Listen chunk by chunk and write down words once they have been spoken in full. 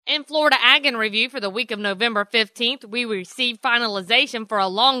In Florida Ag in Review for the week of November 15th, we received finalization for a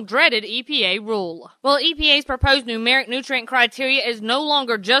long-dreaded EPA rule. Well, EPA's proposed numeric nutrient criteria is no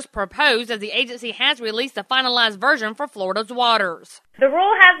longer just proposed, as the agency has released a finalized version for Florida's waters. The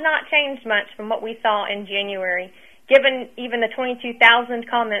rule has not changed much from what we saw in January. Given even the 22,000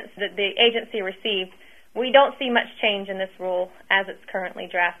 comments that the agency received, we don't see much change in this rule as it's currently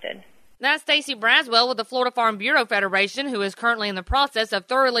drafted. That's Stacy Braswell with the Florida Farm Bureau Federation, who is currently in the process of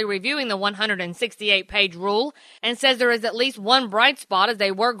thoroughly reviewing the 168-page rule and says there is at least one bright spot as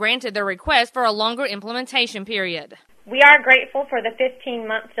they were granted their request for a longer implementation period. We are grateful for the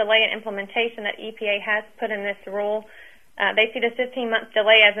 15-month delay in implementation that EPA has put in this rule. They see the 15-month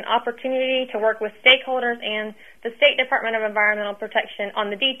delay as an opportunity to work with stakeholders and the State Department of Environmental Protection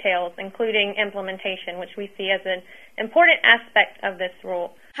on the details, including implementation, which we see as an important aspect of this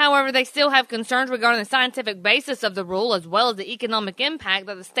rule. However, they still have concerns regarding the scientific basis of the rule as well as the economic impact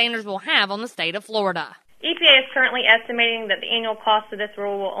that the standards will have on the state of Florida. EPA is currently estimating that the annual cost of this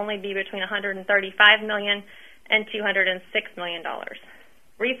rule will only be between $135 million and $206 million.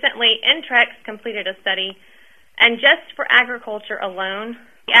 Recently, NTREX completed a study, and just for agriculture alone,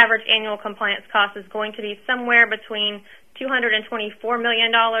 the average annual compliance cost is going to be somewhere between $224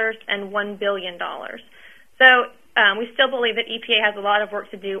 million and $1 billion. So we still believe that EPA has a lot of work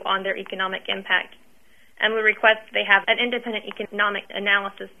to do on their economic impact, and we request they have an independent economic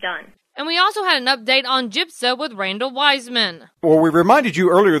analysis done. And we also had an update on GIPSA with Randall Wiseman. Well, we reminded you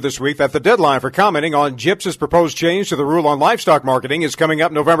earlier this week that the deadline for commenting on GIPSA's proposed change to the rule on livestock marketing is coming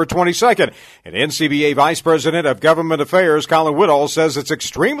up November 22nd. And NCBA Vice President of Government Affairs, Colin Woodall, says it's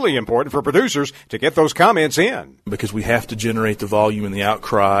extremely important for producers to get those comments in. Because we have to generate the volume and the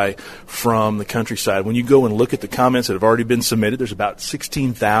outcry from the countryside. When you go and look at the comments that have already been submitted, there's about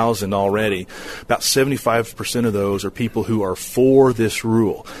 16,000 already. About 75% of those are people who are for this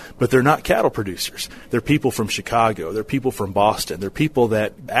rule. But they're not cattle producers. They're people from Chicago. They're people from Boston. They're people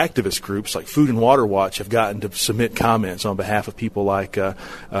that activist groups like Food and Water Watch have gotten to submit comments on behalf of people like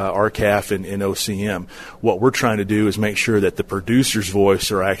RCAF and OCM. What we're trying to do is make sure that the producer's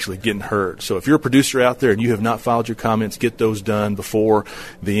voice are actually getting heard. So if you're a producer out there and you have not filed your comments, get those done before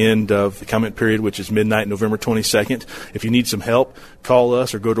the end of the comment period, which is midnight, November 22nd. If you need some help, call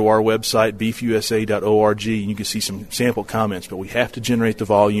us or go to our website, beefusa.org, and you can see some sample comments. But we have to generate the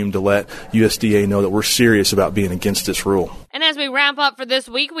volume to let USDA know that we're serious about being against this rule. And as we wrap up for this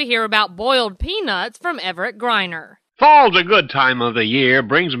week, we hear about boiled peanuts from Everett Griner. Fall's a good time of the year,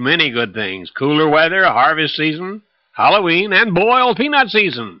 brings many good things. Cooler weather, harvest season, Halloween, and boiled peanut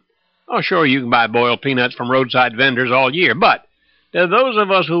season. Oh, sure, you can buy boiled peanuts from roadside vendors all year, but to those of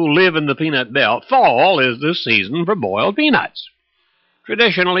us who live in the peanut belt, fall is the season for boiled peanuts.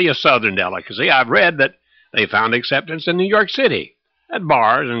 Traditionally a southern delicacy, I've read that they found acceptance in New York City at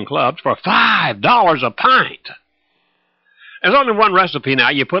bars and clubs for $5 a pint. There's only one recipe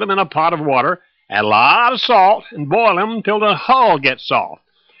now. You put them in a pot of water, add a lot of salt, and boil them until the hull gets soft.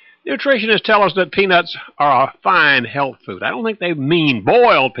 Nutritionists tell us that peanuts are a fine health food. I don't think they mean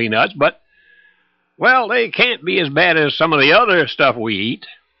boiled peanuts, but, well, they can't be as bad as some of the other stuff we eat.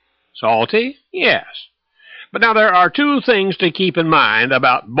 Salty? Yes. But now there are two things to keep in mind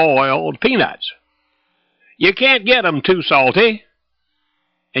about boiled peanuts. You can't get them too salty,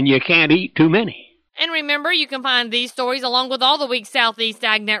 and you can't eat too many. And remember, you can find these stories along with all the week's Southeast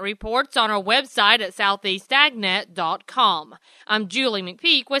AgNet reports on our website at southeastagnet.com. I'm Julie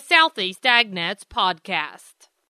McPeak with Southeast AgNet's podcast.